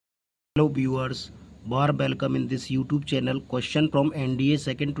Hello viewers, warm welcome in this YouTube channel. Question from NDA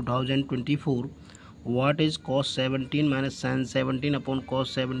 2nd 2024. What is cos 17 minus sin 17 upon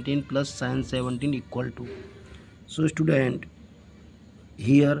cos 17 plus sin 17 equal to? So student,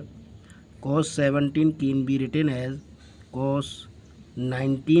 here cos 17 can be written as cos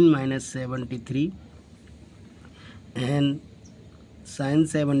 19 minus 73 and sin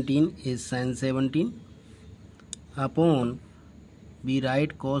 17 is sin 17 upon we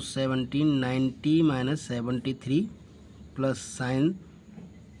write cos 17 90 minus 73 plus sin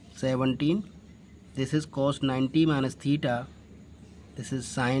 17. This is cos 90 minus theta. This is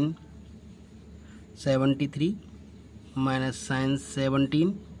sin 73 minus sin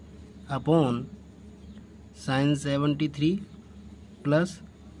 17 upon sin 73 plus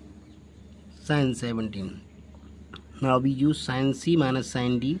sin 17. Now we use sin c minus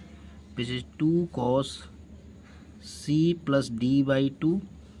sin d, which is 2 cos c plus d by 2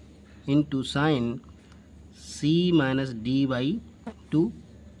 into sin c minus d by 2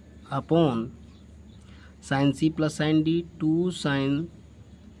 upon sin c plus sin d 2 sin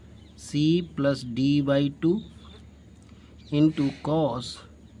c plus d by 2 into cos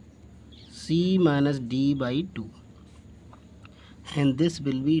c minus d by 2, and this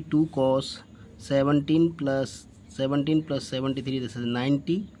will be 2 cos 17 plus 73, this is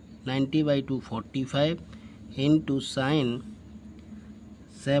 90 by 2 45 into sin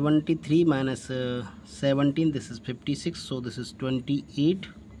 73 minus 17, this is 56, so this is 28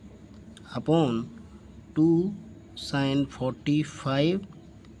 upon 2 sin 45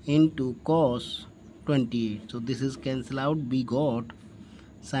 into cos 28. So this is cancel out. We got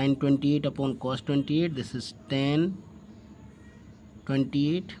sin 28 upon cos 28. This is tan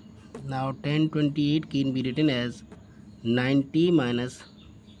 28. Now tan 28 can be written as 90 minus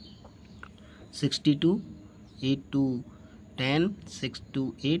 62, 8 to 10, 6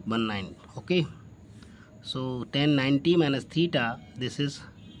 to 8, 19. Okay, so tan 90 minus theta, this is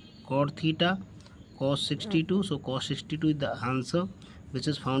cot theta cos 62. So cos 62 is the answer, which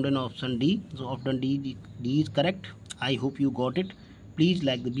is found in option D. So option D is correct. I hope you got it. Please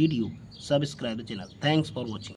like the video, subscribe the channel. Thanks for watching.